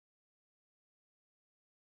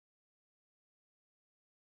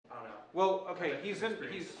Well, okay, he's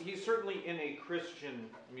certainly in a Christian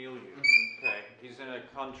milieu. Okay, he's in a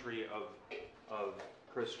country of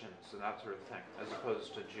Christians and that sort of thing, as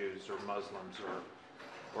opposed to Jews or Muslims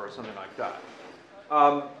or something like that.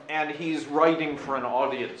 And he's writing for an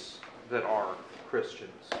audience that are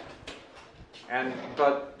Christians.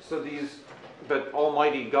 But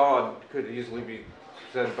Almighty God could easily be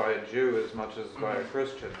said by a Jew as much as by a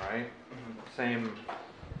Christian, right? Same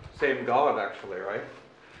God, actually, right?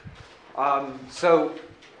 So,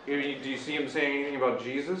 do you see him saying anything about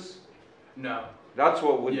Jesus? No. That's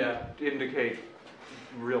what would indicate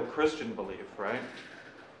real Christian belief, right?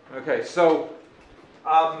 Okay, so,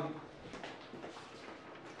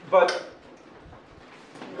 but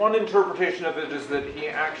one interpretation of it is that he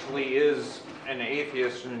actually is an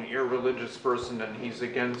atheist and an irreligious person, and he's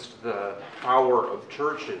against the power of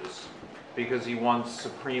churches because he wants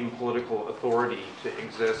supreme political authority to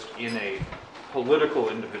exist in a political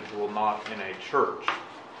individual, not in a church.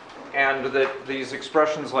 And that these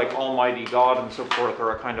expressions like Almighty God and so forth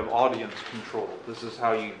are a kind of audience control. This is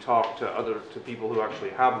how you talk to people who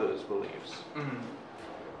actually have those beliefs.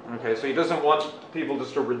 Mm-hmm. Okay, so he doesn't want people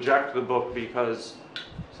just to reject the book because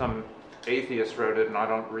some atheist wrote it, and I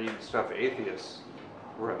don't read stuff atheists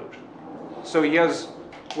wrote. So he has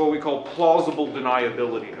what we call plausible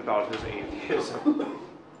deniability about his atheism.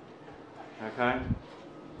 Okay?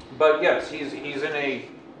 But yes, he's in a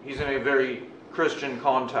very Christian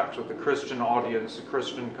context with a Christian audience, a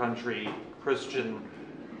Christian country, Christian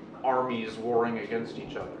armies warring against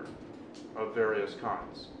each other of various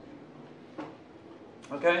kinds.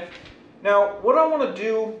 Okay? Now, what I want to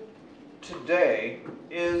do today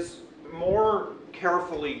is more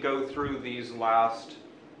carefully go through these last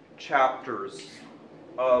chapters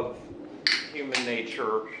of Human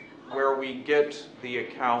Nature, where we get the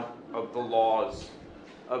account of the laws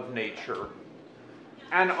of nature.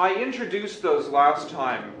 And I introduced those last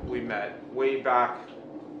time we met, way back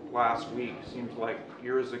last week, seems like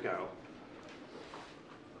years ago.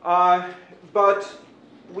 But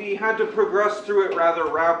we had to progress through it rather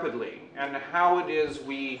rapidly, and how it is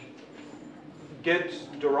we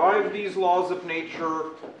derive these laws of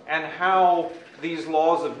nature, and how these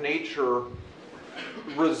laws of nature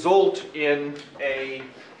result in a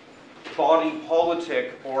body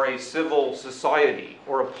politic or a civil society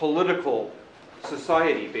or a political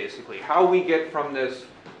society, basically. How we get from this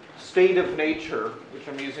state of nature, which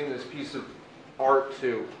I'm using this piece of art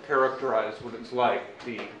to characterize what it's like,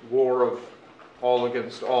 the war of all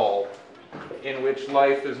against all, in which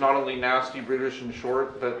life is not only nasty, brutish, and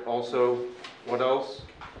short, but also, what else?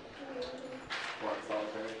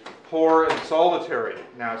 Poor and solitary,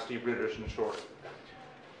 nasty, brutish, and short.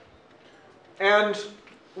 And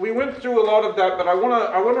we went through a lot of that, but I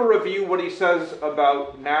want to review what he says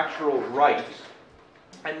about natural right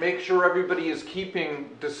and make sure everybody is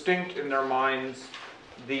keeping distinct in their minds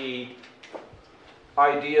the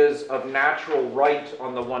ideas of natural right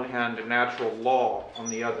on the one hand and natural law on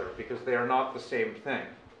the other, because they are not the same thing.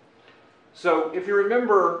 So if you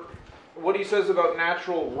remember what he says about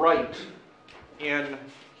natural right in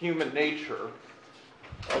Human Nature,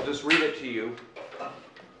 I'll just read it to you.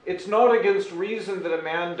 It's not against reason that a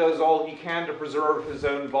man does all he can to preserve his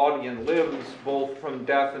own body and limbs, both from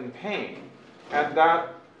death and pain. And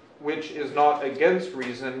that which is not against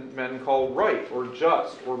reason men call right or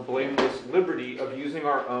just or blameless liberty of using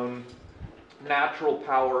our own natural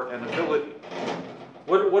power and ability.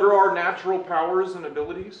 What are our natural powers and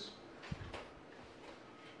abilities?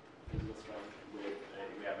 We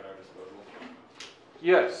have at our disposal.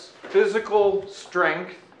 Yes, physical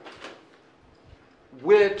strength,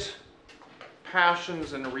 wit,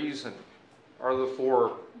 passions, and reason are the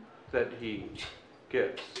four that he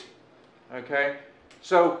gives. Okay?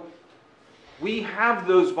 So, we have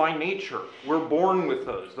those by nature. We're born with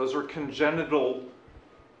those. Those are congenital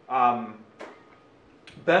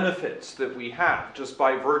benefits that we have just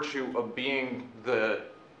by virtue of being the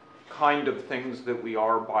kind of things that we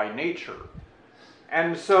are by nature.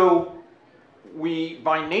 And so,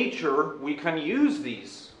 by nature, we can use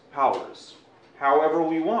these powers however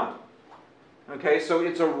we want. Okay, so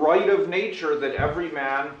it's a right of nature that every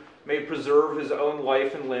man may preserve his own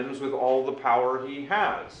life and limbs with all the power he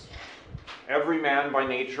has. Every man by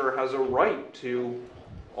nature has a right to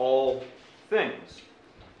all things.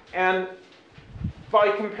 And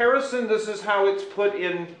by comparison, this is how it's put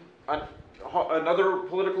in another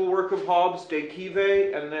political work of Hobbes, De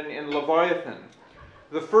Cive, and then in Leviathan.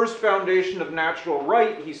 The first foundation of natural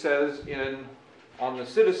right, he says on the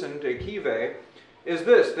Citizen, De Cive, is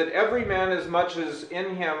this, that every man, as much as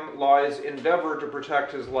in him lies endeavor to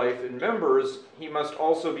protect his life and members, he must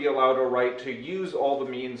also be allowed a right to use all the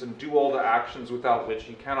means and do all the actions without which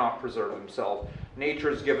he cannot preserve himself.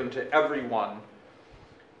 Nature is given to everyone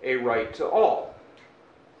a right to all.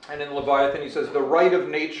 And in Leviathan he says, the right of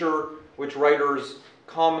nature, which writers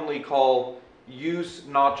commonly call jus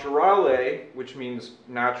naturale, which means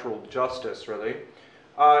natural justice, really,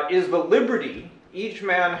 is the liberty each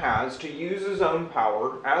man has to use his own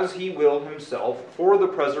power as he will himself for the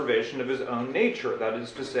preservation of his own nature, that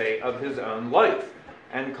is to say, of his own life,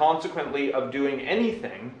 and consequently of doing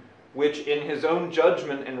anything which in his own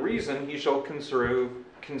judgment and reason he shall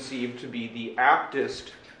conceive to be the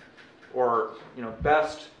aptest or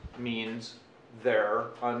best means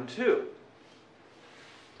thereunto.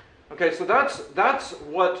 Okay, so that's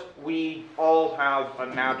what we all have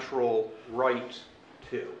a natural right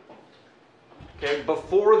to. Okay,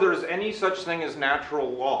 before there's any such thing as natural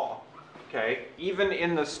law, okay, even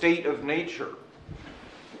in the state of nature,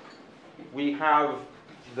 we have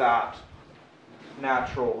that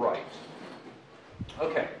natural right.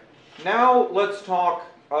 Okay, now let's talk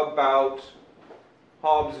about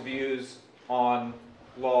Hobbes' views on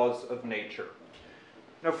laws of nature.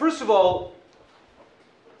 Now, first of all,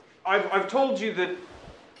 I've told you that,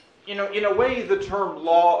 in a way, the term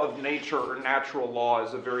law of nature or natural law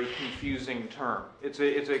is a very confusing term. It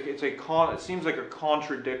seems like a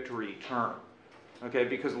contradictory term, okay?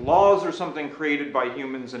 Because laws are something created by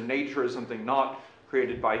humans and nature is something not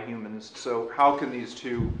created by humans. So how can these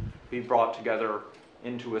two be brought together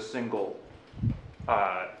into a single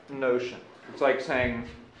notion? It's like saying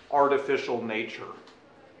artificial nature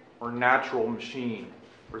or natural machine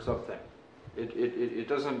or something. It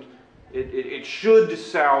doesn't. It should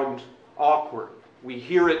sound awkward. We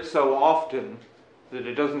hear it so often that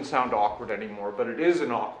it doesn't sound awkward anymore, but it is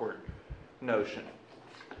an awkward notion.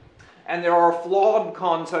 And there are flawed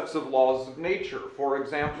concepts of laws of nature. For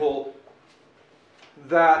example,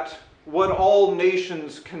 that what all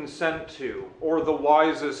nations consent to, or the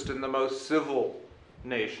wisest and the most civil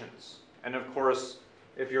nations. And of course,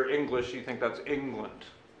 if you're English, you think that's England.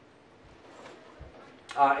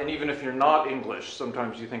 And even if you're not English,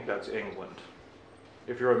 sometimes you think that's England.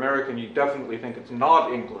 If you're American, you definitely think it's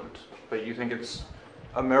not England, but you think it's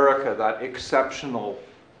America, that exceptional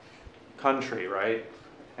country, right?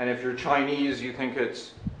 And if you're Chinese, you think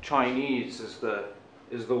it's Chinese is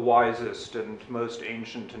the wisest and most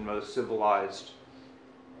ancient and most civilized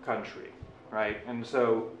country, right? And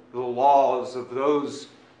so the laws of those,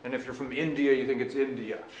 and if you're from India, you think it's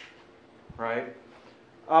India, right?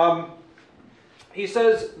 He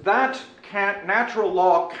says that natural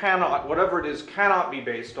law cannot, whatever it is, cannot be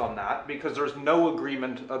based on that because there's no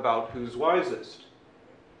agreement about who's wisest.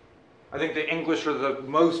 I think the English are the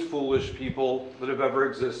most foolish people that have ever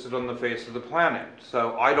existed on the face of the planet.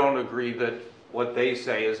 So I don't agree that what they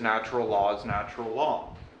say is natural law is natural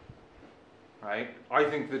law. Right? I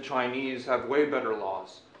think the Chinese have way better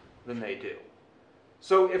laws than they do.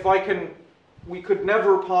 So we could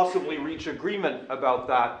never possibly reach agreement about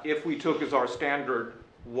that if we took as our standard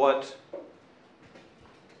what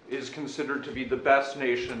is considered to be the best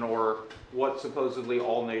nation or what supposedly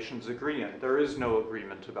all nations agree in. There is no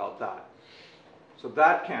agreement about that. So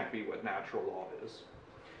that can't be what natural law is.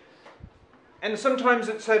 And sometimes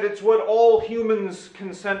it's said it's what all humans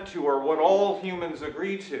consent to or what all humans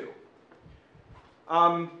agree to.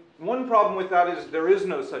 One problem with that is there is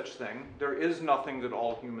no such thing. There is nothing that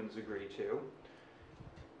all humans agree to.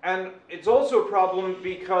 And it's also a problem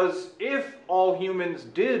because if all humans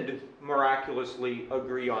did miraculously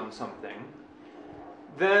agree on something,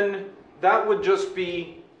 then that would just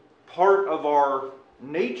be part of our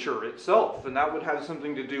nature itself, and that would have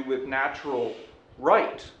something to do with natural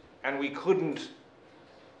right, and we couldn't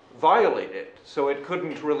violate it, so it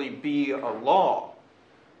couldn't really be a law.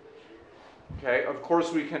 Okay, of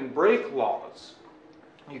course we can break laws.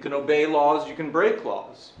 You can obey laws, you can break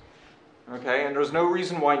laws. Okay, and there's no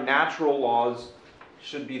reason why natural laws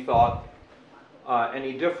should be thought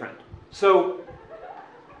any different. So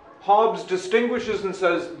Hobbes distinguishes and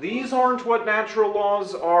says these aren't what natural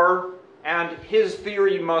laws are, and his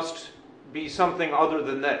theory must be something other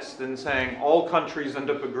than this, than saying all countries end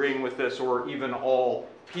up agreeing with this, or even all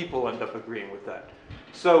people end up agreeing with that.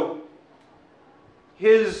 So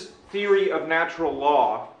his theory of natural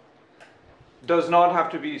law does not have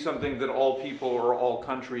to be something that all people or all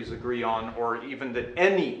countries agree on, or even that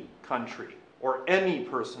any country or any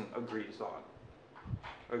person agrees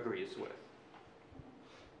with.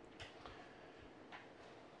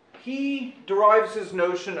 He derives his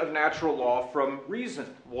notion of natural law from reason,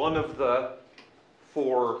 one of the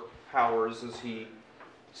four powers as he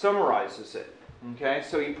summarizes it. Okay,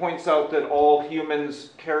 so he points out that all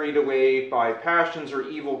humans carried away by passions or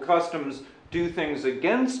evil customs do things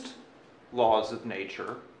against laws of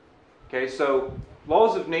nature. Okay, so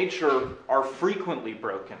laws of nature are frequently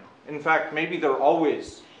broken. In fact, maybe they're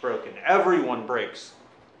always broken. Everyone breaks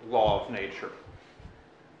law of nature.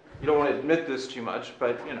 You don't want to admit this too much,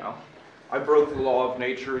 but, I broke the law of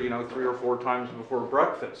nature, 3 or 4 times before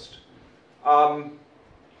breakfast.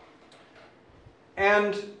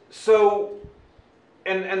 And so,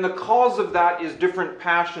 and the cause of that is different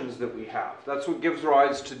passions that we have. That's what gives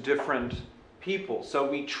rise to different people. So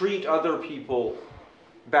we treat other people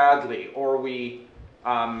badly, or we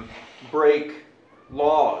break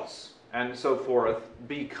laws and so forth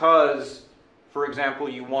because, for example,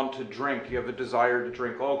 you want to drink. You have a desire to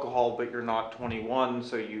drink alcohol, but you're not 21,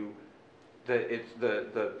 so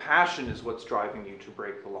the passion is what's driving you to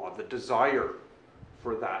break the law, the desire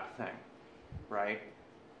for that thing, right?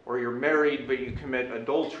 Or you're married, but you commit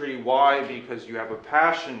adultery. Why? Because you have a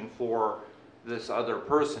passion for this other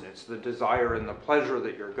person. It's the desire and the pleasure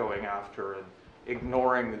that you're going after and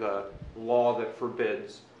ignoring the law that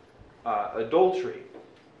forbids adultery.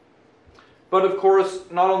 But of course,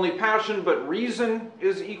 not only passion, but reason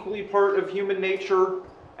is equally part of human nature.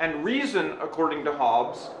 And reason, according to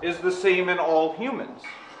Hobbes, is the same in all humans.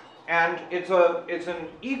 And it's an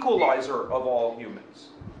equalizer of all humans.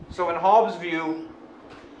 So in Hobbes' view,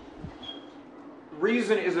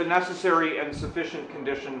 reason is a necessary and sufficient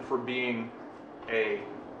condition for being a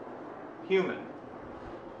human.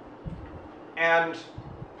 And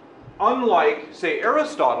unlike, say,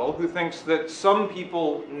 Aristotle, who thinks that some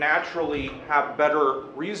people naturally have better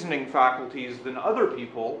reasoning faculties than other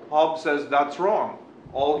people, Hobbes says that's wrong.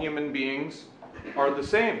 All human beings are the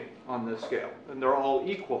same on this scale, and they're all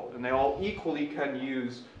equal, and they all equally can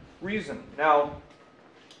use reason. Now,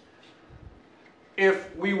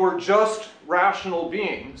 if we were just rational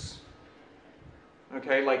beings,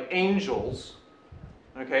 okay, like angels,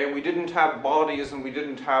 okay, and we didn't have bodies and we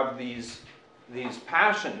didn't have these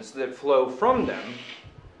passions that flow from them,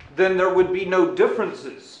 then there would be no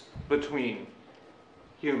differences between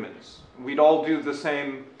humans. We'd all do the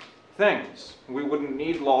same things. We wouldn't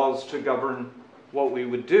need laws to govern what we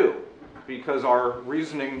would do, because our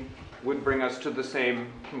reasoning would bring us to the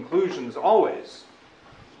same conclusions always.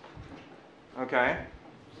 Okay?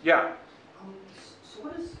 Yeah? So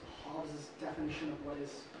what is Hobbes' definition of what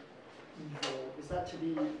is evil? Is that to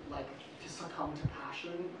be like to succumb to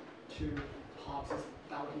passion? To Hobbes, is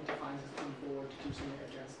that what he defines as evil, or to do something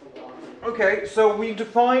against the law? Okay, so we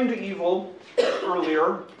defined evil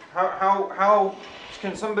earlier. How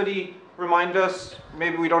can somebody remind us?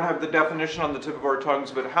 Maybe we don't have the definition on the tip of our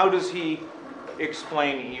tongues, but how does he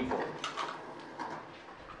explain evil?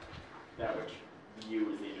 That which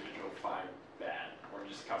you as the individual find bad, or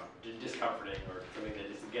discomforting, or something that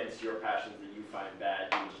is against your passions that you find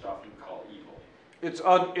bad, you just often call evil.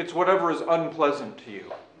 It's whatever is unpleasant to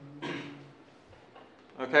you.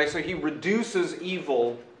 Okay, so he reduces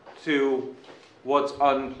evil to what's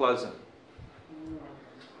unpleasant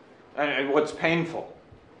and what's painful.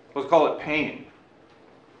 Let's call it pain.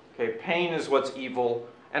 Okay, pain is what's evil,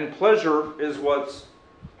 and pleasure is what's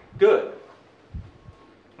good.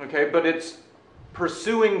 Okay, but it's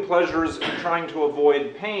pursuing pleasures and trying to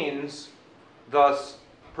avoid pains, thus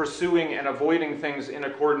pursuing and avoiding things in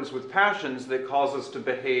accordance with passions that cause us to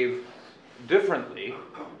behave differently.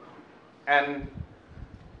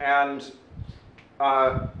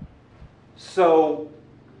 So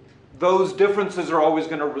those differences are always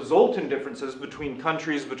going to result in differences between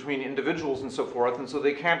countries, between individuals, and so forth, and so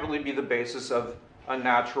they can't really be the basis of a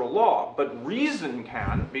natural law. But reason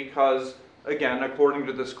can, because, again, according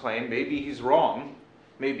to this claim, maybe he's wrong,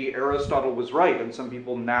 maybe Aristotle was right, and some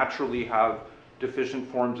people naturally have deficient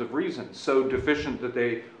forms of reason, so deficient that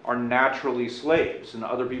they are naturally slaves, and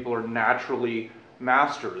other people are naturally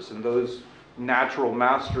masters, and those natural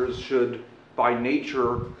masters should, by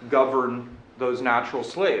nature, govern those natural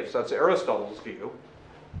slaves. That's Aristotle's view.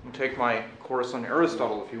 You can take my course on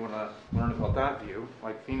Aristotle if you want to learn about that view,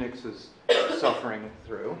 like Phoenix is suffering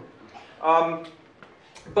through.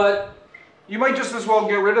 But you might just as well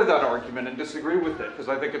get rid of that argument and disagree with it, because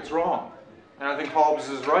I think it's wrong. And I think Hobbes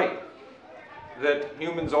is right, that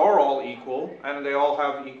humans are all equal, and they all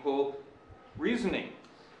have equal reasoning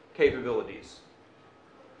capabilities.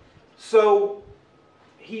 So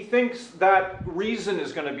he thinks that reason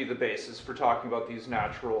is going to be the basis for talking about these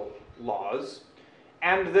natural laws,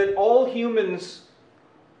 and that all humans,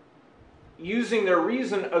 using their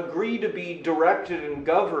reason, agree to be directed and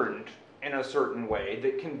governed in a certain way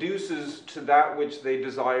that conduces to that which they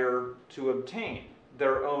desire to obtain.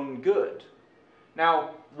 their own good.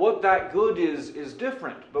 Now, what that good is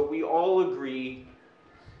different, but we all agree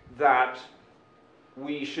that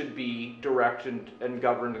we should be directed and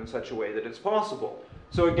governed in such a way that it's possible.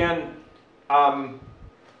 So again,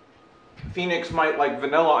 Phoenix might like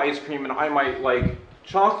vanilla ice cream and I might like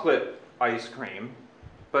chocolate ice cream,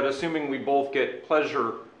 but assuming we both get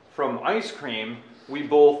pleasure from ice cream, we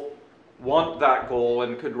both want that goal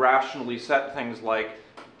and could rationally set things like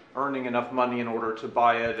earning enough money in order to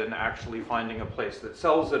buy it and actually finding a place that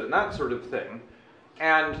sells it and that sort of thing.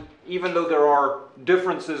 And even though there are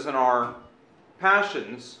differences in our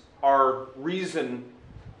passions, our reason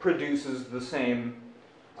produces the same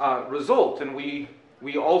result. And we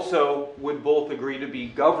also would both agree to be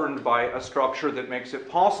governed by a structure that makes it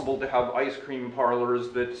possible to have ice cream parlors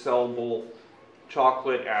that sell both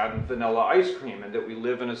chocolate and vanilla ice cream, and that we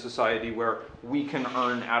live in a society where we can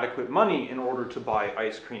earn adequate money in order to buy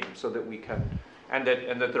ice cream so that we can, and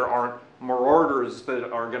that there aren't marauders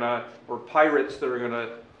that are gonna, or pirates that are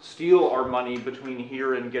gonna steal our money between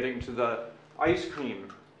here and getting to the ice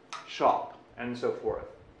cream shop and so forth.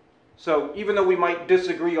 So even though we might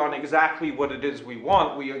disagree on exactly what it is we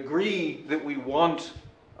want, we agree that we want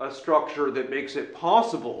a structure that makes it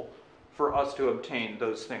possible for us to obtain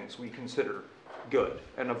those things we consider good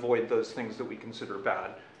and avoid those things that we consider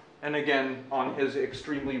bad. And again, on his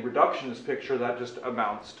extremely reductionist picture, that just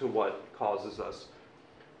amounts to what causes us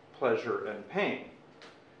pleasure and pain.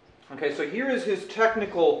 Okay, so here is his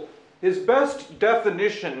best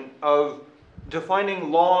definition of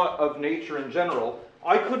defining law of nature in general.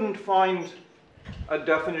 I couldn't find a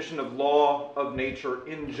definition of law of nature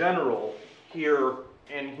in general here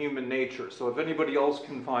in Human Nature. So if anybody else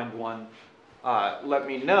can find one, let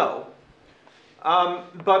me know.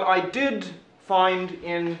 But I did find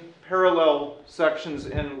in parallel sections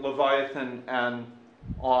in Leviathan and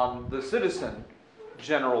on the Citizen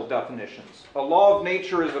general definitions. A law of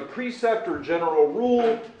nature is a precept or general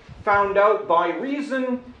rule found out by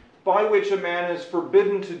reason, by which a man is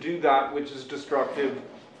forbidden to do that which is destructive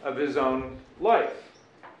of his own life.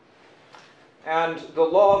 And the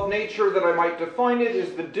law of nature that I might define it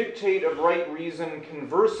is the dictate of right reason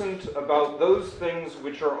conversant about those things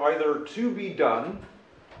which are either to be done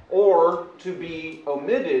or to be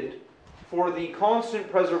omitted for the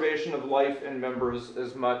constant preservation of life and members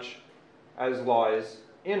as much as lies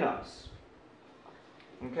in us.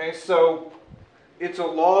 Okay, so it's a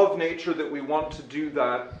law of nature that we want to do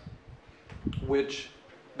that,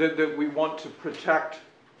 that we want to protect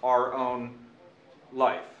our own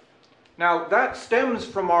life. Now, that stems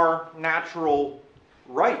from our natural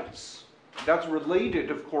rights. That's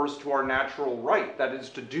related, of course, to our natural right. That is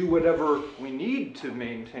to do whatever we need to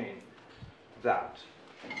maintain that.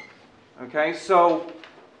 Okay, so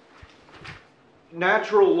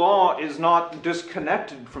natural law is not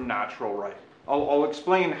disconnected from natural right. I'll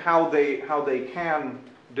explain how they can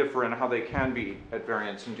differ and how they can be at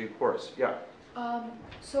variance in due course. Yeah.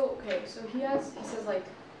 So he says like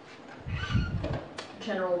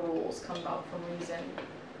general rules come about from reason,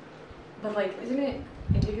 but like isn't it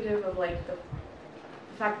indicative of like the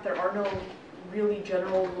fact that there are no really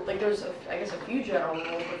general, like there's I guess a few general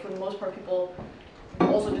rules, but for the most part people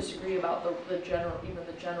also disagree about the general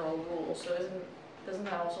rules. So doesn't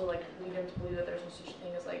that also like lead him to believe that there's no such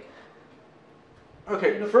thing as like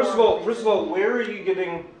okay, first of all, where are you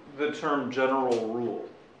getting the term general rule?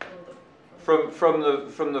 From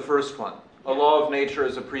the first one. Yeah. A law of nature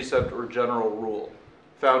is a precept or general rule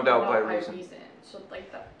found out by reason. So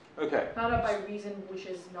like that. Okay. Found out by reason, which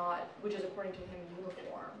is according to him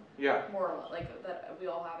uniform. Yeah. More or less, like that we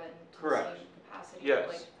all have it in correct. The same capacity. Yes.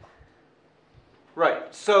 Like,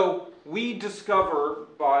 right. So we discover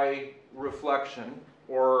by reflection,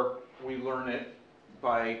 or we learn it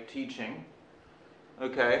by teaching.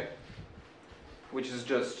 Okay. Which is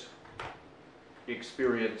just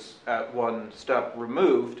experience at one step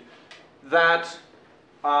removed, that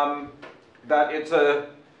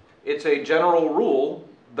it's a general rule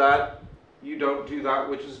that you don't do that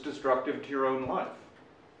which is destructive to your own life.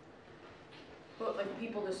 But like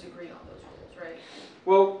people disagree on those rules, right?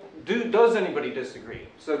 Well, does anybody disagree?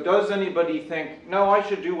 So does anybody think, no, I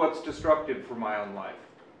should do what's destructive for my own life?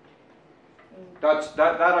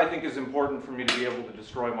 That I think is important for me to be able to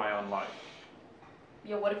destroy my own life.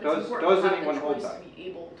 Yeah, what if it's important to have the choice to be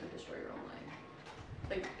able to destroy your own life?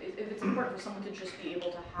 Like, if it's important for someone to just be able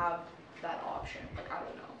to have that option, like, I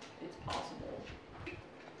don't know, it's possible.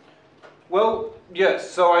 Well, yes,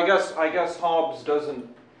 so I guess Hobbes doesn't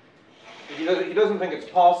think it's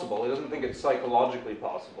possible. He doesn't think it's psychologically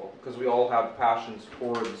possible, because we all have passions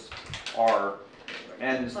towards our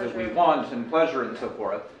ends that we want and pleasure and so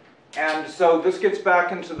forth. And so this gets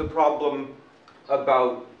back into the problem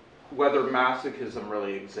about whether masochism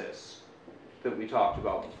really exists that we talked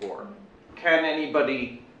about before. Can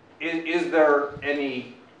anybody, is there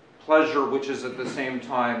any pleasure which is at the same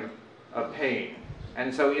time a pain?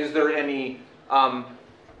 And so is there any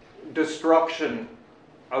destruction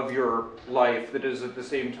of your life that is at the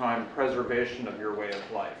same time preservation of your way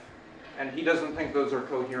of life? And he doesn't think those are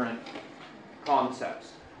coherent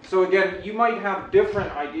concepts. So again, you might have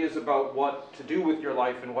different ideas about what to do with your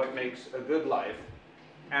life and what makes a good life.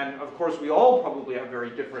 And of course, we all probably have very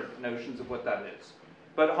different notions of what that is.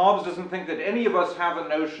 But Hobbes doesn't think that any of us have a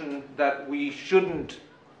notion that we shouldn't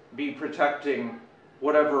be protecting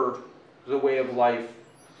whatever the way of life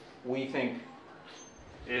we think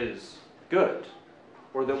is good,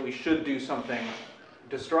 or that we should do something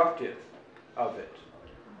destructive of it.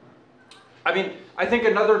 I mean, I think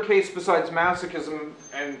another case besides masochism,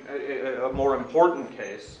 and a more important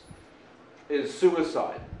case, is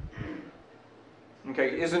suicide.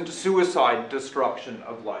 Okay, isn't suicide destruction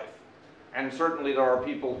of life? And certainly there are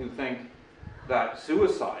people who think that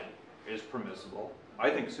suicide is permissible. I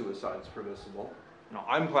think suicide is permissible. No,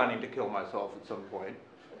 I'm planning to kill myself at some point.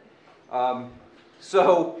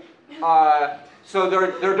 So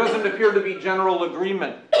there doesn't appear to be general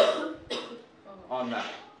agreement on that.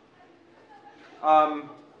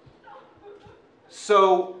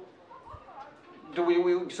 So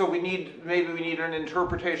we need an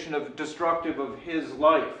interpretation of destructive of his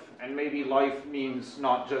life, and maybe life means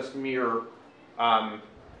not just mere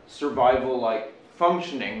survival like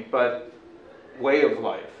functioning, but way of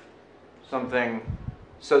life, something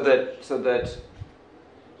so that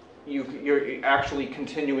you're actually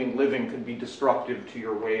continuing living could be destructive to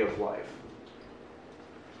your way of life.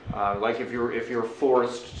 Like if you're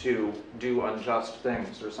forced to do unjust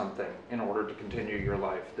things or something in order to continue your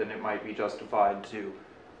life, then it might be justified to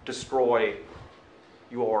destroy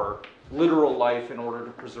your literal life in order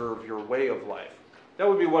to preserve your way of life. That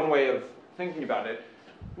would be one way of thinking about it.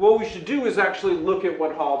 What we should do is actually look at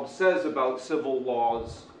what Hobbes says about civil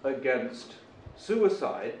laws against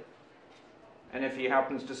suicide, and if he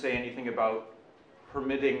happens to say anything about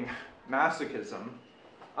permitting masochism.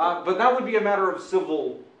 But that would be a matter of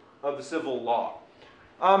civil law.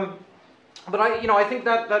 But I think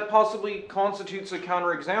that possibly constitutes a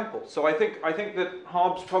counterexample. So I think that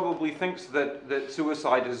Hobbes probably thinks that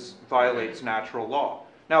suicide violates natural law.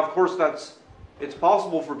 Now, of course, it's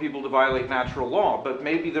possible for people to violate natural law, but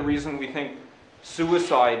maybe the reason we think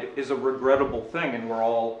suicide is a regrettable thing and we're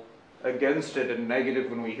all against it and negative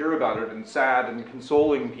when we hear about it and sad and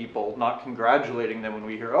consoling people, not congratulating them when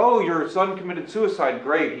we hear, oh, your son committed suicide,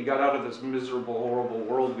 great, he got out of this miserable, horrible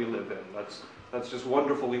world we live in. That's just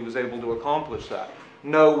wonderful he was able to accomplish that.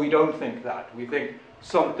 No, we don't think that. We think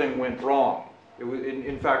something went wrong.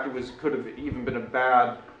 In fact, it could have even been a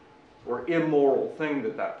bad or immoral thing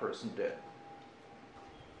that person did.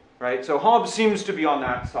 Right? So Hobbes seems to be on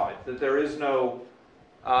that side, that there is no,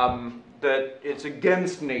 that it's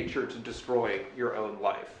against nature to destroy your own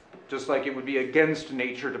life. Just like it would be against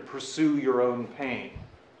nature to pursue your own pain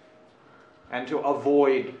and to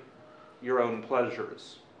avoid your own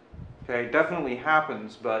pleasures. Okay, it definitely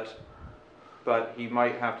happens, but he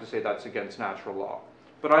might have to say that's against natural law.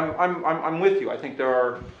 But I'm with you. I think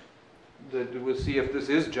we'll see if this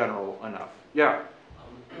is general enough. Yeah.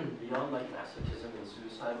 Beyond masochism and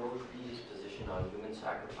suicide, what would be his position on human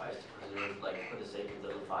sacrifice to preserve, for the sake of the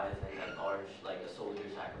Leviathan at large, like a soldier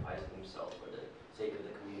sacrificing himself for the sake of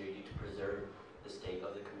the community to preserve the state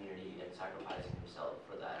of the community and sacrificing himself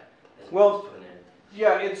for that as opposed to an end?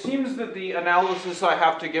 Yeah, it seems that the analysis I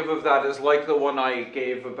have to give of that is like the one I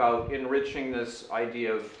gave about enriching this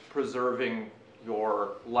idea of preserving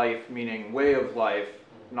your life, meaning way of life,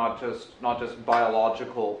 not just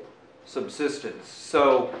biological subsistence.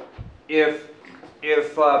 So if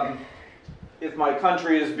my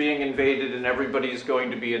country is being invaded and everybody's going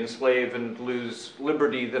to be enslaved and lose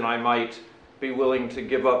liberty, then I might be willing to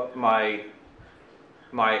give up my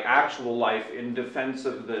actual life in defense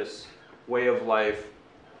of this way of life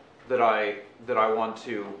that I want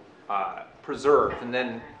to preserve, and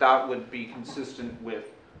then that would be consistent with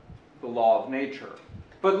the law of nature.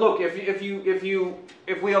 But look, if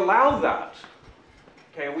we allow that,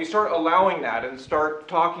 okay, we start allowing that and start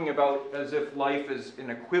talking about as if life is an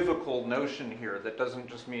equivocal notion here that doesn't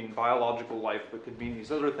just mean biological life but could mean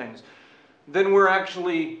these other things, then we're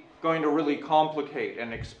actually going to really complicate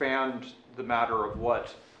and expand the matter of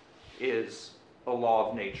what is a law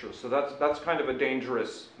of nature. So that's kind of a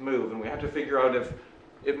dangerous move, and we have to figure out if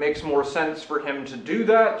it makes more sense for him to do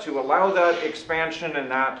that, to allow that expansion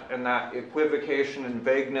and that equivocation and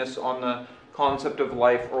vagueness on concept of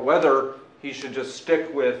life, or whether he should just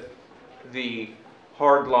stick with the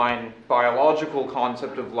hardline biological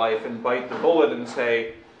concept of life and bite the bullet and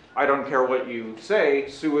say, I don't care what you say,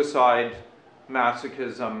 suicide,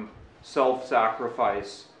 masochism,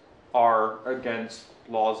 self-sacrifice are against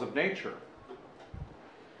laws of nature.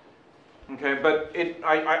 Okay, but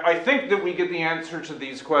I think that we get the answer to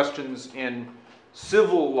these questions in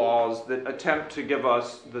civil laws that attempt to give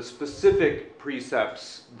us the specific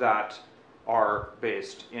precepts that are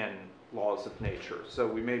based in laws of nature. So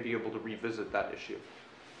we may be able to revisit that issue.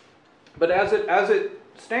 But as it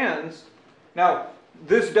stands, now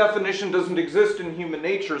this definition doesn't exist in human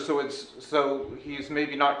nature, so he's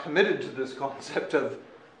maybe not committed to this concept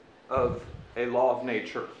of a law of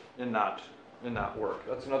nature in that work.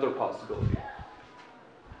 That's another possibility.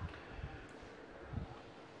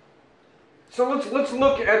 So let's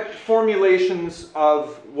look at formulations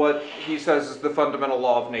of what he says is the fundamental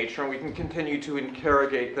law of nature, and we can continue to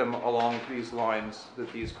interrogate them along these lines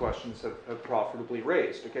that these questions have profitably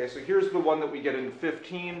raised. Okay, so here's the one that we get in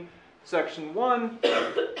 15, section 1.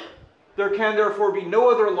 There can therefore be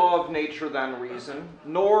no other law of nature than reason,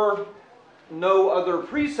 nor no other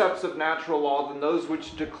precepts of natural law than those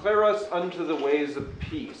which declare us unto the ways of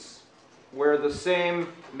peace, where the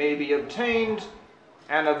same may be obtained,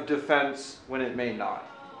 and of defense when it may not.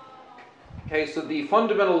 Okay, so the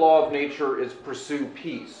fundamental law of nature is pursue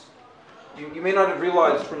peace. You may not have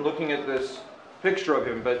realized from looking at this picture of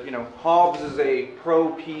him, but Hobbes is a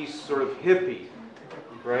pro-peace sort of hippie,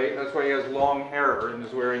 right? That's why he has long hair and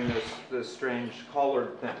is wearing this strange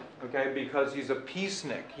collared thing, okay? Because he's a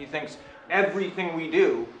peacenik. He thinks everything we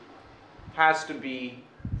do has to be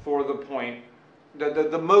for the point.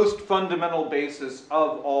 The most fundamental basis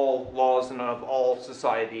of all laws and of all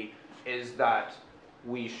society is that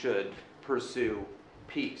we should pursue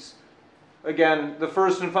peace. Again, the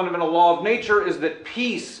first and fundamental law of nature is that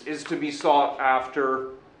peace is to be sought after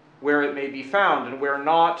where it may be found, and we're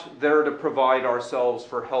not there to provide ourselves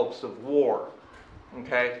for helps of war.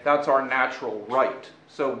 Okay, that's our natural right.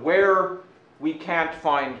 So where we can't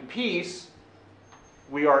find peace,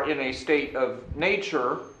 we are in a state of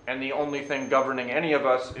nature, and the only thing governing any of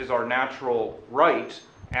us is our natural right,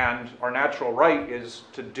 and our natural right is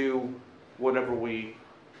to do whatever we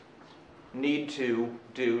need to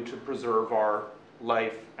do to preserve our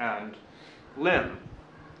life and limb.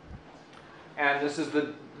 And this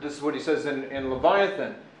is what he says in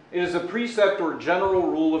Leviathan. It is a precept or general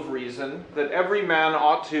rule of reason that every man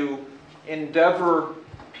ought to endeavor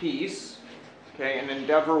peace. Okay, and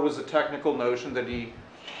endeavor was a technical notion that he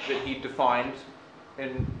defined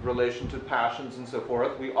in relation to passions and so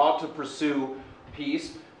forth. We ought to pursue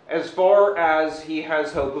peace as far as he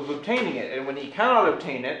has hope of obtaining it, and when he cannot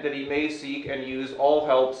obtain it, that he may seek and use all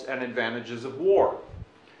helps and advantages of war.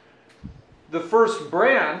 The first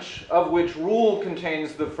branch, of which rule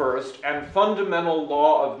contains the first and fundamental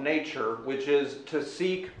law of nature, which is to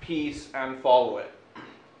seek peace and follow it.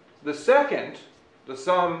 The second, the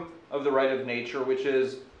sum of the right of nature, which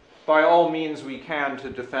is by all means we can to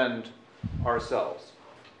defend ourselves.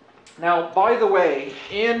 Now, by the way,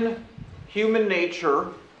 in Human Nature,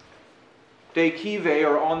 De Cive,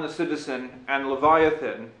 or On the Citizen, and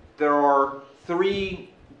Leviathan, there are 3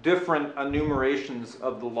 different enumerations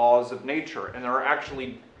of the laws of nature, and there are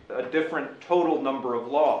actually a different total number of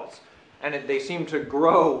laws. And they seem to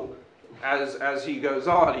grow as he goes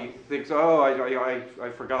on. He thinks, oh, I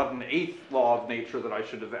forgot an 8th law of nature that I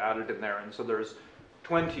should have added in there. And so there's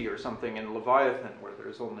 20 or something in Leviathan, where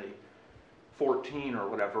there's only 14 or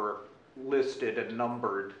whatever listed and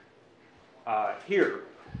numbered here.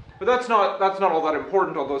 But that's not all that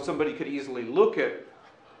important, although somebody could easily look at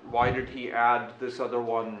why did he add this other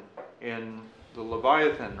one in the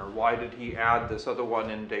Leviathan, or why did he add this other one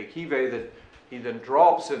in De Cive that he then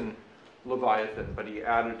drops in Leviathan, but he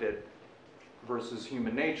added it versus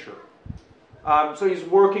Human Nature. So he's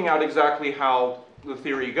working out exactly how the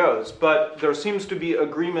theory goes, but there seems to be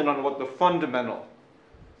agreement on what the fundamental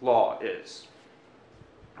law is.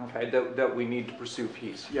 Okay, that we need to pursue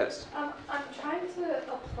peace. Yes? I'm trying to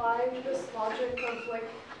apply this logic of, like,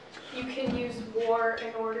 you can use war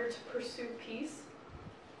in order to pursue peace.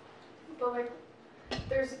 But, like, I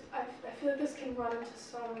feel like this can run into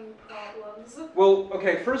so many problems. Well,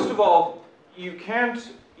 okay, first of all, you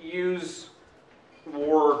can't use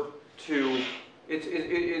war to...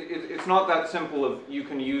 It's not that simple of you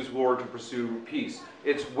can use war to pursue peace.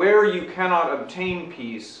 It's where you cannot obtain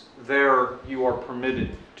peace, there you are permitted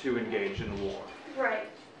to engage in war. Right,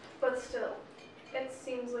 but still, it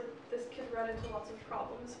seems like this could run into lots of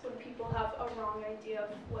problems when people have a wrong idea of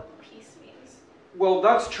what peace means. Well,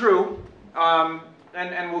 that's true.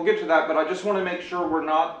 and we'll get to that, but I just want to make sure we're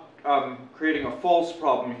not creating a false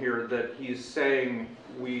problem here that he's saying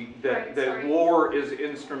that war is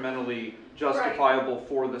instrumentally justifiable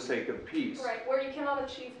for the sake of peace. Right, where you cannot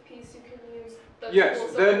achieve peace, you can use the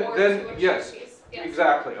tools then of war to achieve yes, peace. Yes.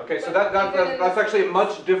 Exactly. Okay, so that's actually a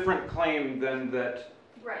much different claim than that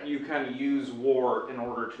you can use war in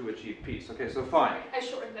order to achieve peace. Okay, so fine. I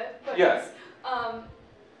shortened it, but yes.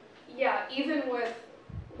 Yeah, even with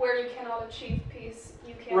where you cannot achieve peace,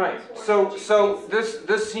 you can use war to achieve peace.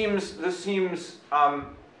 this seems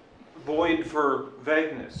void for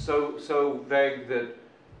vagueness. So vague that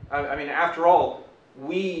I mean, after all,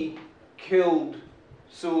 we killed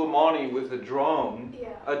Soleimani with a drone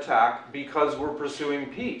attack because we're pursuing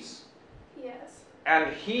peace. Yes.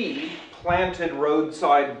 And he planted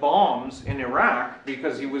roadside bombs in Iraq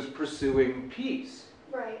because he was pursuing peace.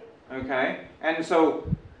 Right. Okay? And so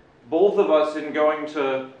both of us in going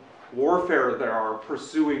to warfare there are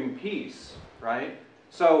pursuing peace, right?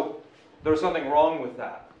 So there's something wrong with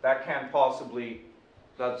that. That can't possibly,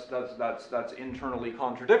 that's internally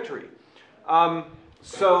contradictory.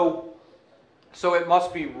 So it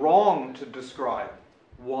must be wrong to describe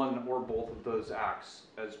one or both of those acts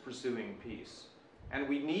as pursuing peace. And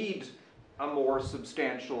we need a more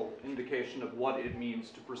substantial indication of what it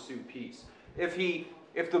means to pursue peace. If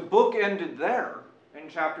the book ended there, in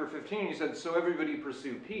chapter 15, he said, so everybody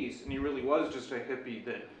pursue peace, and he really was just a hippie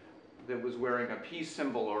that was wearing a peace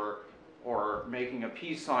symbol or making a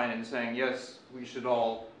peace sign and saying, yes, we should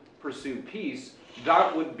all pursue peace,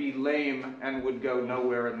 that would be lame and would go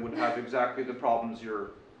nowhere and would have exactly the problems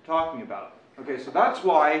you're talking about. Okay, so that's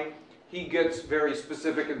why he gets very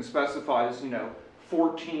specific and specifies,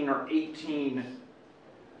 14 or 18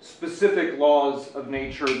 specific laws of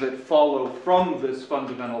nature that follow from this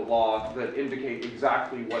fundamental law that indicate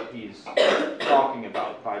exactly what he's talking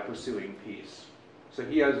about by pursuing peace. So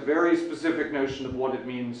he has a very specific notion of what it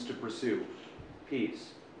means to pursue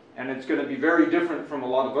peace. And it's going to be very different from a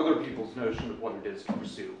lot of other people's notion of what it is to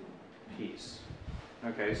pursue peace.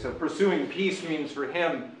 Okay, so pursuing peace means for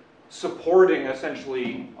him supporting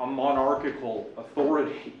essentially a monarchical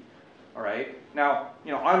authority. All right. Now,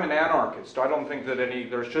 I'm an anarchist. I don't think that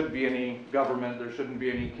there should be any government, there shouldn't be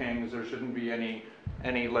any kings, there shouldn't be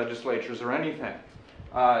any legislatures or anything.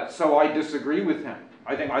 So I disagree with him.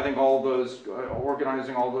 I think all those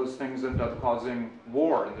organizing all those things end up causing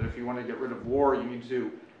war, and that if you want to get rid of war, you need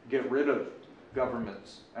to get rid of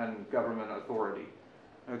governments and government authority.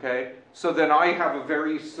 Okay. So then I have a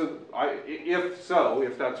very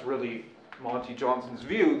if that's really Monty Johnson's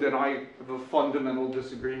view, then I have a fundamental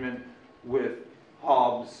disagreement with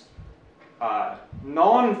Hobbes'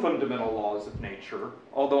 non-fundamental laws of nature,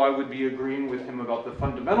 although I would be agreeing with him about the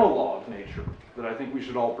fundamental law of nature, that I think we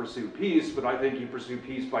should all pursue peace, but I think you pursue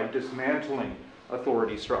peace by dismantling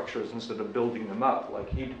authority structures instead of building them up, like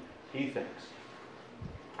he thinks.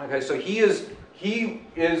 Okay, so he is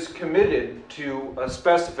committed to a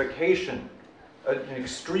specification, an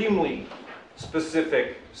extremely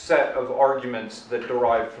specific set of arguments that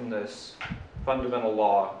derive from this fundamental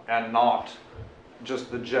law, and not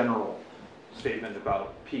just the general statement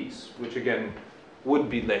about peace, which again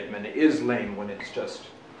would be lame, and it is lame when it's just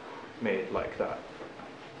made like that.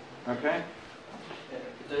 Okay?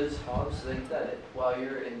 Does Hobbes think that while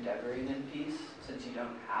you're endeavoring in peace, since you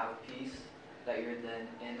don't have peace, that you're then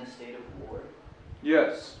in a state of war?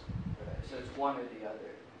 Yes. Okay, so it's one or the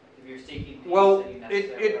other. If you're seeking peace, well, then you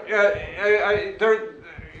necessarily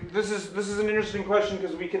this is an interesting question,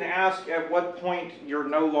 because we can ask at what point you're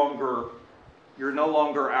no longer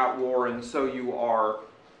at war, and so you are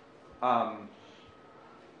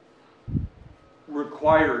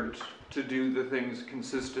required to do the things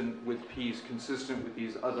consistent with peace, consistent with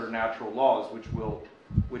these other natural laws, which we'll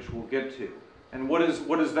get to. And what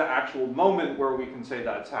is the actual moment where we can say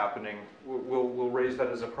that's happening? We'll raise that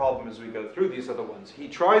as a problem as we go through these other ones. He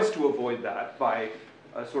tries to avoid that by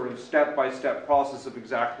a sort of step-by-step process of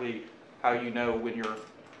exactly how you know when you're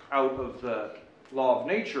out of the law of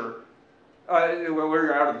nature, where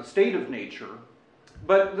you're out of the state of nature.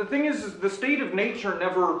 But the thing is the state of nature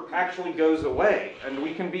never actually goes away. And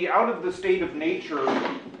we can be out of the state of nature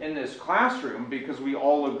in this classroom because we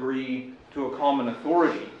all agree to a common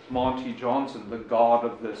authority. Monty Johnson, the god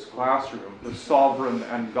of this classroom, the sovereign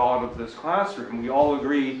and god of this classroom. We all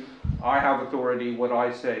agree, I have authority, what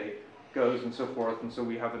I say goes, and so forth, and so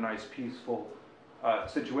we have a nice peaceful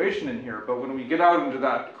situation in here. But when we get out into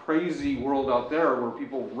that crazy world out there where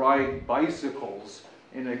people ride bicycles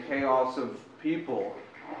in a chaos of people,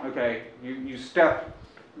 okay, you step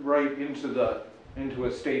right into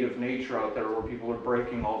a state of nature out there where people are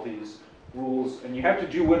breaking all these rules, and you have to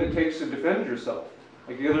do what it takes to defend yourself.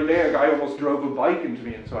 Like the other day, a guy almost drove a bike into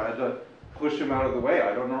me, and so I had to push him out of the way.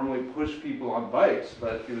 I don't normally push people on bikes,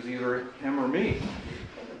 but it was either him or me.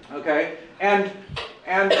 Okay? And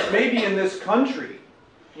maybe in this country,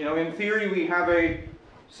 you know, in theory, we have a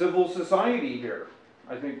civil society here.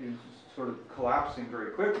 I think it's sort of collapsing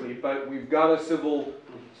very quickly, but we've got a civil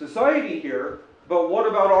society here. But what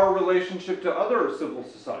about our relationship to other civil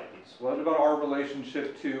societies? What about our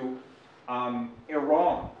relationship to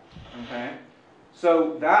Iran? Okay?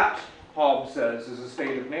 So that, Hobbes says, is a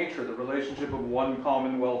state of nature. The relationship of one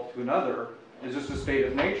commonwealth to another is just a state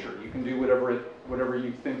of nature. You can do whatever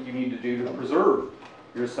you think you need to do to preserve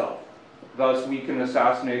yourself. Thus, we can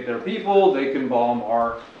assassinate their people, they can bomb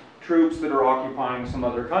our troops that are occupying some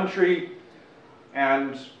other country,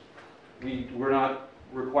 and we're not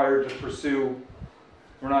required to pursue.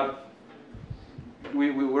 We're not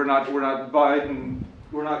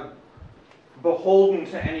beholden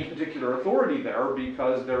to any particular authority there,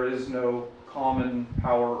 because there is no common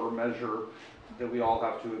power or measure that we all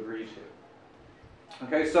have to agree to.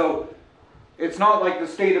 Okay, so it's not like the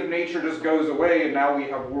state of nature just goes away and now we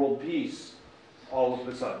have world peace all of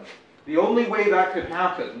a sudden. The only way that could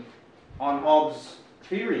happen, on Hobbes'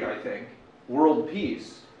 theory, I think, world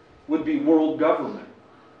peace, would be world government.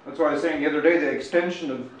 That's why I was saying the other day, the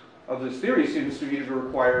extension of this theory seems to be to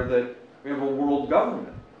require that we have a world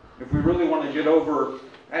government. If we really want to get over,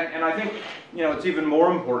 and I think, you know, it's even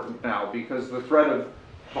more important now, because the threat of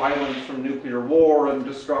violence from nuclear war and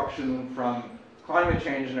destruction from climate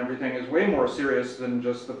change and everything is way more serious than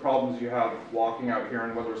just the problems you have walking out here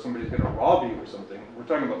and whether somebody's going to rob you or something. We're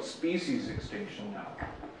talking about species extinction now.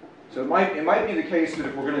 So it might be the case that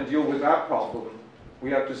if we're going to deal with that problem, we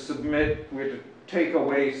have to take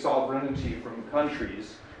away sovereignty from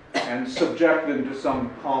countries and subject them to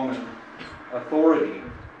some common authority.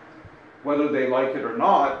 Whether they like it or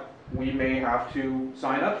not, we may have to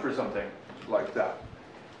sign up for something like that.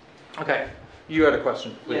 Okay, you had a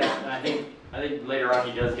question, please. Yeah, and I think later on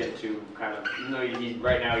he does get to kind of, even though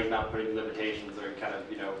right now he's not putting limitations or kind of,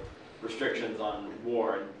 you know, restrictions on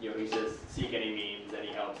war, and, you know, he says seek any means,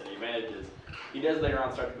 any helps, any advantages. He does later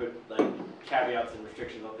on start to put like caveats and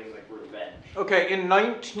restrictions on things like revenge. Okay,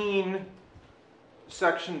 in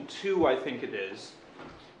section 2, I think it is,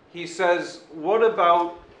 he says, what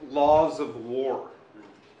about laws of war?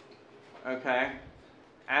 Okay,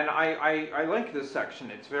 and I like this section.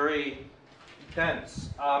 It's very dense.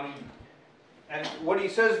 And what he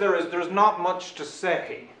says there is there's not much to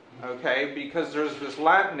say, okay, because there's this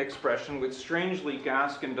Latin expression which strangely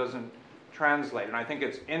Gaskin doesn't translate, and I think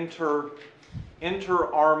it's inter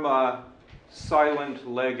arma silent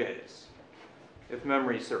leges, if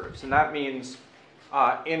memory serves, and that means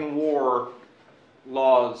in war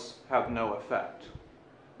laws have no effect,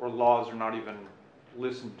 or laws are not even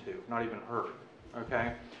listened to, not even heard,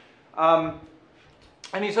 okay?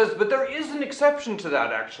 And he says, but there is an exception to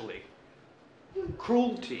that, actually.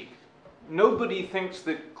 Cruelty. Nobody thinks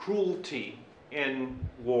that cruelty in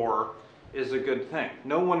war is a good thing.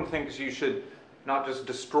 No one thinks you should not just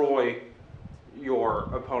destroy your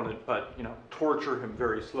opponent, but, you know, torture him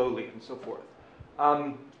very slowly and so forth.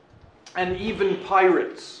 And even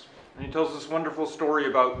pirates. And he tells this wonderful story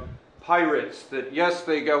about pirates that, yes,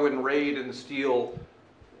 they go and raid and steal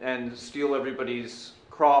everybody's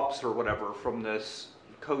crops or whatever from this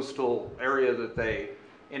coastal area that they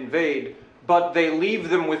invade, but they leave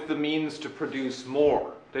them with the means to produce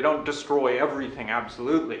more. They don't destroy everything,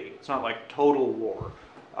 absolutely. It's not like total war.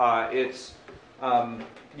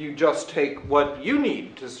 You just take what you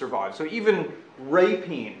need to survive. So even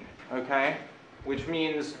rapine, okay, which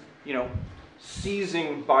means, you know,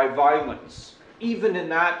 seizing by violence, even in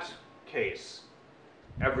that case,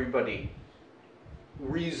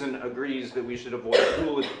 reason agrees that we should avoid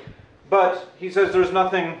cruelty. But he says there's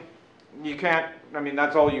nothing,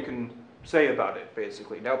 that's all you can say about it,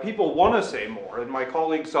 basically. Now, people want to say more, and my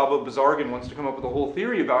colleague Saba Bazargan wants to come up with a whole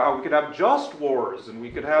theory about how we could have just wars, and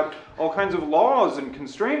we could have all kinds of laws and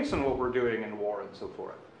constraints on what we're doing in war and so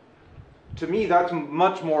forth. To me, that's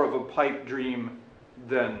much more of a pipe dream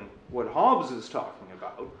than what Hobbes is talking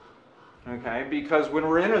about, okay? Because when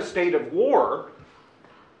we're in a state of war,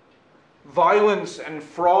 violence and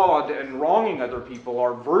fraud and wronging other people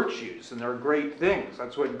are virtues, and they're great things.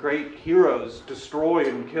 That's what great heroes destroy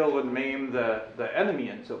and kill and maim the enemy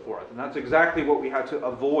and so forth. And that's exactly what we have to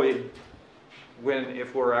avoid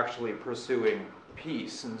if we're actually pursuing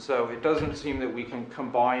peace. And so it doesn't seem that we can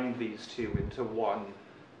combine these two into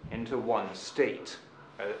one state,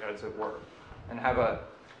 as it were, and have a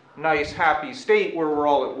nice, happy state where we're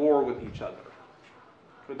all at war with each other.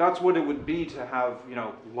 But that's what it would be to have, you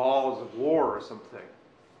know, laws of war or something.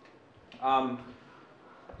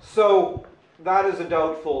 So that is a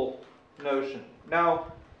doubtful notion.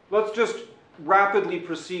 Now, let's just rapidly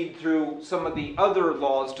proceed through some of the other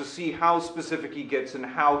laws to see how specific he gets and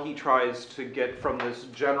how he tries to get from this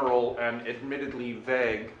general and admittedly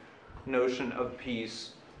vague notion of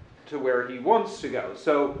peace to where he wants to go.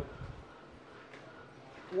 So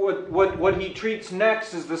what he treats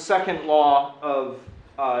next is the second law of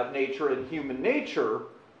nature and human nature,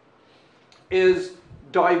 is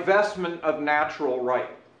divestment of natural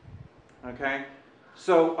right. Okay?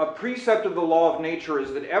 So a precept of the law of nature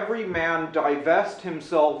is that every man divest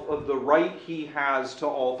himself of the right he has to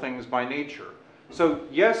all things by nature. So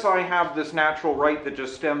yes, I have this natural right that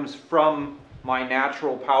just stems from my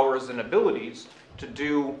natural powers and abilities to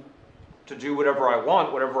do whatever I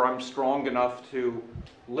want, whatever I'm strong enough to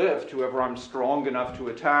lift, whoever I'm strong enough to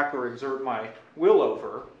attack or exert my will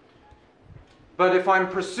over. But if I'm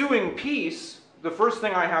pursuing peace, the first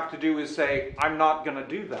thing I have to do is say, I'm not going to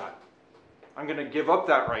do that. I'm going to give up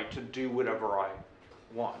that right to do whatever I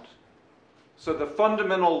want. So the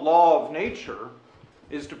fundamental law of nature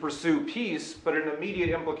is to pursue peace, but an immediate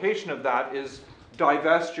implication of that is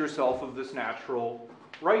divest yourself of this natural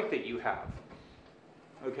right that you have.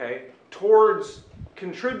 Okay? Towards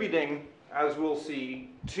contributing, as we'll see,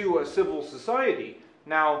 to a civil society.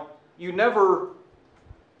 Now, you can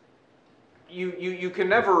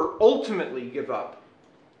never ultimately give up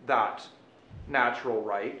that natural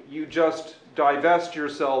right. You just divest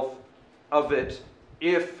yourself of it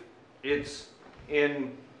if you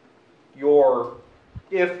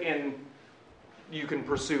can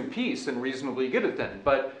pursue peace and reasonably get it then.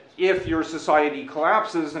 But if your society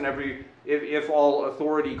collapses and if all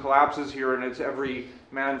authority collapses here and it's every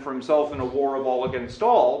man for himself in a war of all against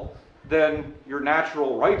all, then your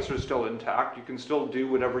natural rights are still intact. You can still do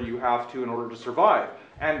whatever you have to in order to survive.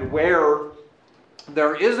 And where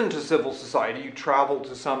there isn't a civil society, you travel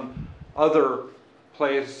to some other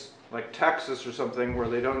place like Texas or something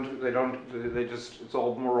where it's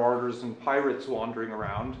all marauders and pirates wandering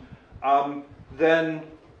around, then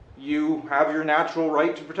you have your natural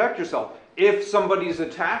right to protect yourself. If somebody's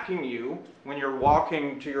attacking you when you're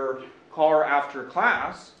walking to your car after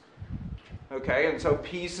class, okay, and so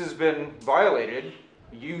peace has been violated,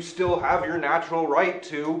 you still have your natural right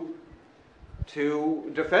to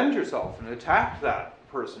defend yourself and attack that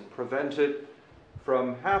person, prevent it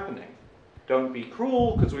from happening. Don't be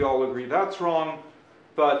cruel, because we all agree that's wrong,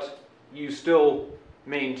 but you still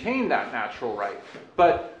maintain that natural right.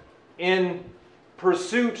 But in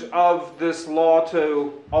pursuit of this law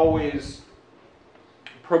to always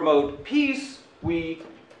promote peace, we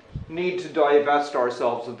need to divest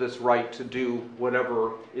ourselves of this right to do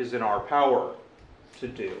whatever is in our power to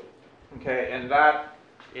do. Okay, and that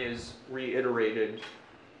is reiterated.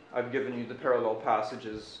 I've given you the parallel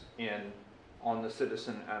passages on the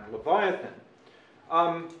Citizen and Leviathan.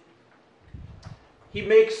 He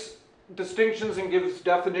makes distinctions and gives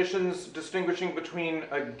definitions distinguishing between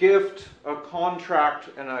a gift, a contract,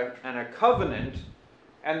 and a covenant.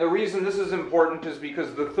 And the reason this is important is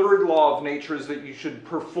because the third law of nature is that you should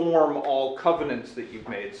perform all covenants that you've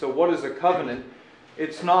made. So what is a covenant?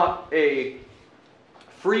 It's not a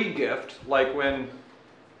free gift, like when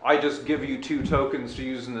I just give you 2 tokens to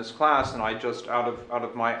use in this class and I just, out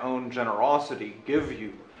of my own generosity, give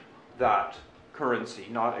you that currency,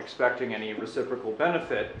 not expecting any reciprocal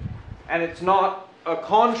benefit. And it's not a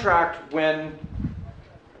contract when...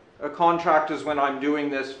 A contract is when I'm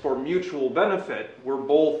doing this for mutual benefit. We're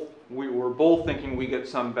both thinking we get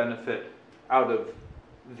some benefit out of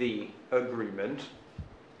the agreement.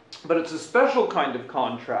 But it's a special kind of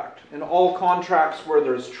contract. In all contracts where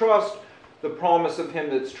there's trust, the promise of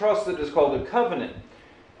him that's trusted is called a covenant.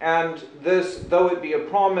 And this, though it be a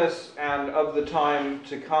promise and of the time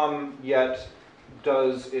to come, yet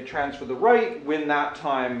does it transfer the right when that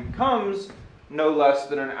time comes, no less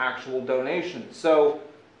than an actual donation. So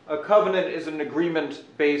a covenant is an agreement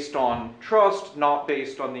based on trust, not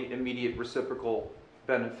based on the immediate reciprocal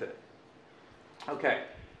benefit. Okay,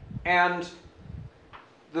 and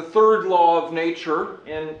the third law of nature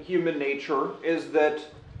in human nature is that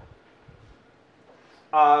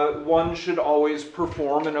one should always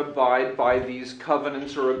perform and abide by these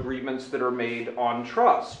covenants or agreements that are made on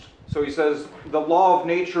trust. So he says, the law of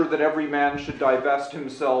nature that every man should divest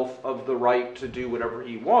himself of the right to do whatever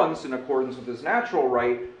he wants in accordance with his natural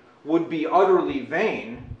right would be utterly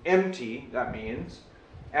vain, empty, that means,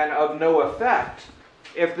 and of no effect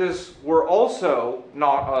if this were also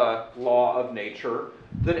not a law of nature,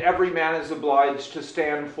 that every man is obliged to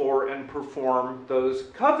stand for and perform those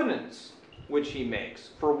covenants which he makes.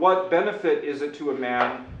 For what benefit is it to a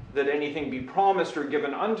man that anything be promised or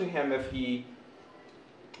given unto him if he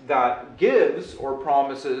that gives or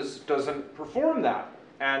promises doesn't perform that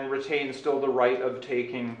and retains still the right of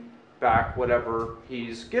taking back whatever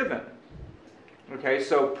he's given. Okay,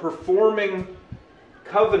 so performing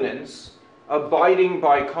covenants, abiding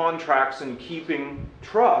by contracts, and keeping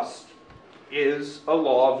trust is a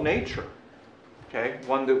law of nature. Okay,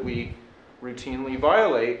 one that we routinely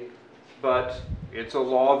violate, but it's a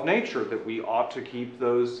law of nature that we ought to keep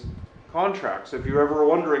those contracts. If you're ever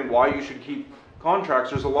wondering why you should keep contracts,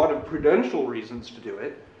 there's a lot of prudential reasons to do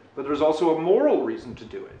it, but there's also a moral reason to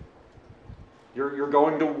do it. You're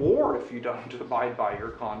going to war if you don't abide by your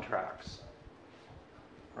contracts.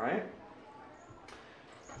 Right?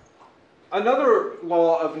 Another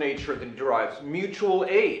law of nature that derives, mutual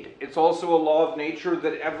aid. It's also a law of nature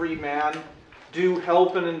that every man do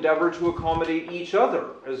help and endeavor to accommodate each other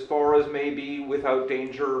as far as may be without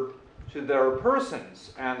danger to their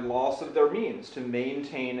persons and loss of their means, to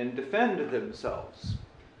maintain and defend themselves.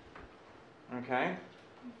 Okay?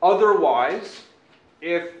 Otherwise,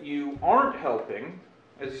 if you aren't helping,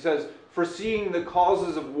 as he says, foreseeing the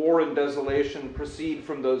causes of war and desolation proceed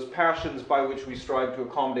from those passions by which we strive to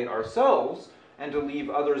accommodate ourselves and to leave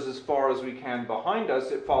others as far as we can behind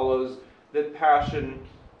us, it follows that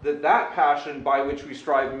that passion by which we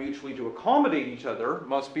strive mutually to accommodate each other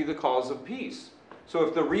must be the cause of peace. So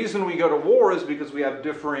if the reason we go to war is because we have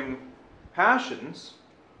differing passions,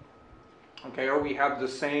 okay, or we have the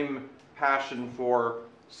same passion for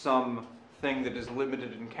some thing that is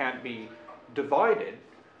limited and can't be divided,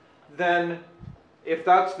 then if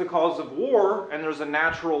that's the cause of war and there's a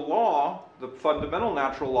natural law, the fundamental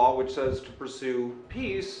natural law which says to pursue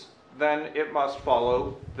peace, then it must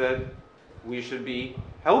follow that we should be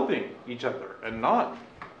helping each other and not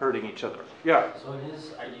hurting each other. Yeah? So it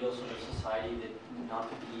is ideal sort of society that not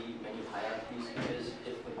to be many hierarchies, because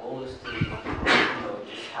if the goal is to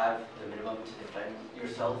just have the minimum to defend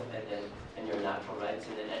yourself and your natural rights,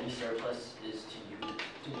 and then any surplus is to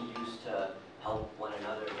be used to help one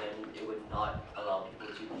another, then it would not allow people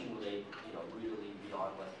to accumulate, really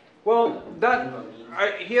beyond what. Well,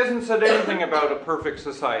 he hasn't said anything about a perfect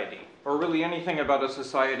society, or really anything about a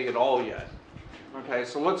society at all yet. Okay,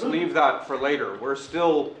 so let's leave that for later. We're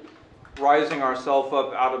still rising ourselves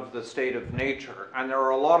up out of the state of nature, and there are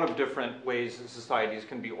a lot of different ways that societies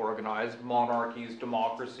can be organized: monarchies,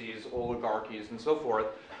 democracies, oligarchies, and so forth.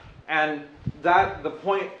 And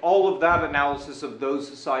all of that analysis of those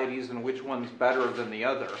societies and which one's better than the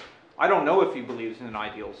other, I don't know if he believes in an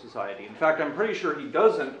ideal society. In fact, I'm pretty sure he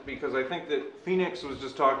doesn't, because I think that Phoenix was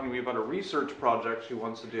just talking to me about a research project she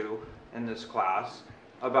wants to do in this class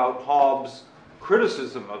about Hobbes'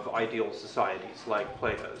 criticism of ideal societies like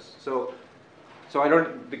Plato's. So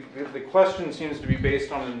the question seems to be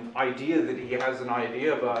based on an idea that he has an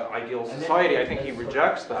idea of an ideal society. I think he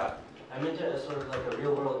rejects that. I meant as sort of like a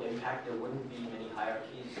real world impact. There wouldn't be many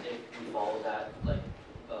hierarchies if we follow that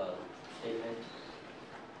statement.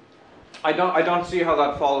 I don't see how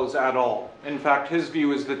that follows at all. In fact, his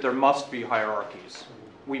view is that there must be hierarchies.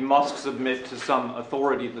 We must submit to some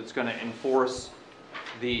authority that's going to enforce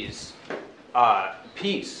these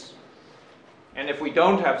peace. And if we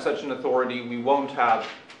don't have such an authority, we won't have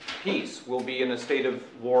peace. We'll be in a state of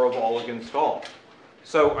war of all against all.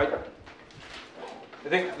 So I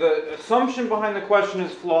think the assumption behind the question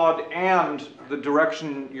is flawed, and the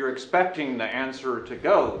direction you're expecting the answer to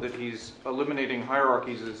go, that he's eliminating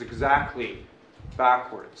hierarchies, is exactly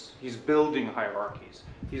backwards. He's building hierarchies.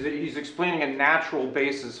 He's explaining a natural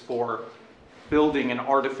basis for building an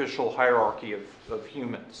artificial hierarchy of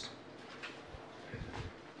humans.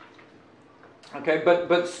 Okay,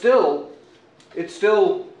 but still, it's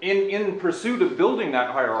still, in pursuit of building that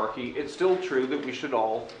hierarchy, it's still true that we should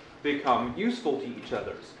all become useful to each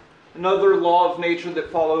other. Another law of nature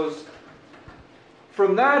that follows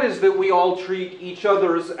from that is that we all treat each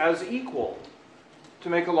others as equal. To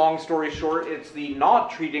make a long story short, it's the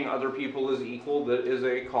not treating other people as equal that is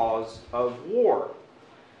a cause of war.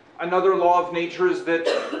 Another law of nature is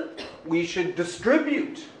that we should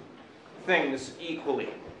distribute things equally.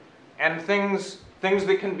 And things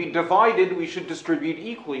that can be divided, we should distribute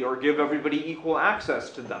equally, or give everybody equal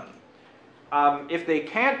access to them. If they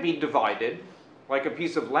can't be divided, like a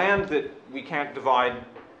piece of land that we can't divide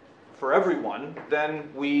for everyone, then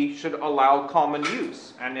we should allow common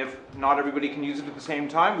use. And if not everybody can use it at the same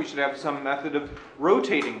time, we should have some method of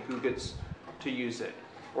rotating who gets to use it,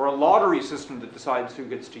 or a lottery system that decides who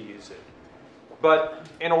gets to use it. But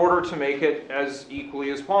in order to make it as equally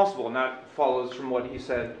as possible, and that follows from what he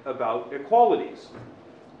said about equalities.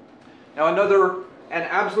 Now an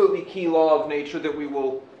absolutely key law of nature that we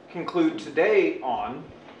will conclude today on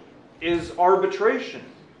is arbitration.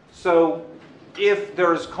 So if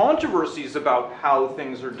there's controversies about how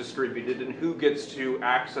things are distributed and who gets to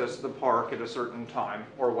access the park at a certain time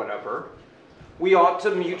or whatever, we ought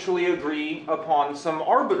to mutually agree upon some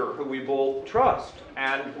arbiter who we both trust,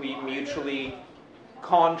 and we mutually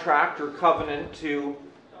contract or covenant to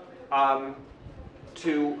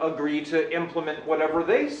agree to implement whatever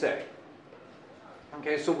they say.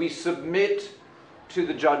 Okay, so we submit to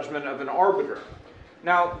the judgment of an arbiter.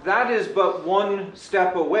 Now, that is but one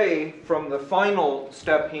step away from the final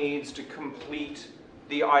step he needs to complete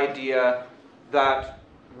the idea that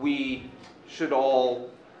we should all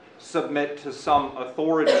submit to some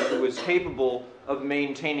authority who is capable of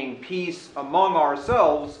maintaining peace among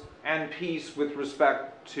ourselves and peace with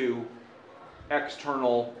respect to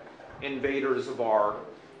external invaders of our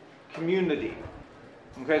community.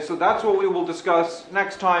 Okay, so that's what we will discuss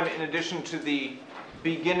next time, in addition to the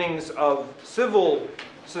beginnings of civil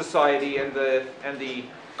society and the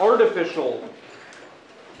artificial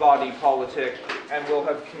body politic, and we'll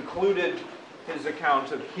have concluded his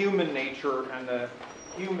account of human nature and the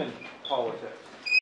human politics.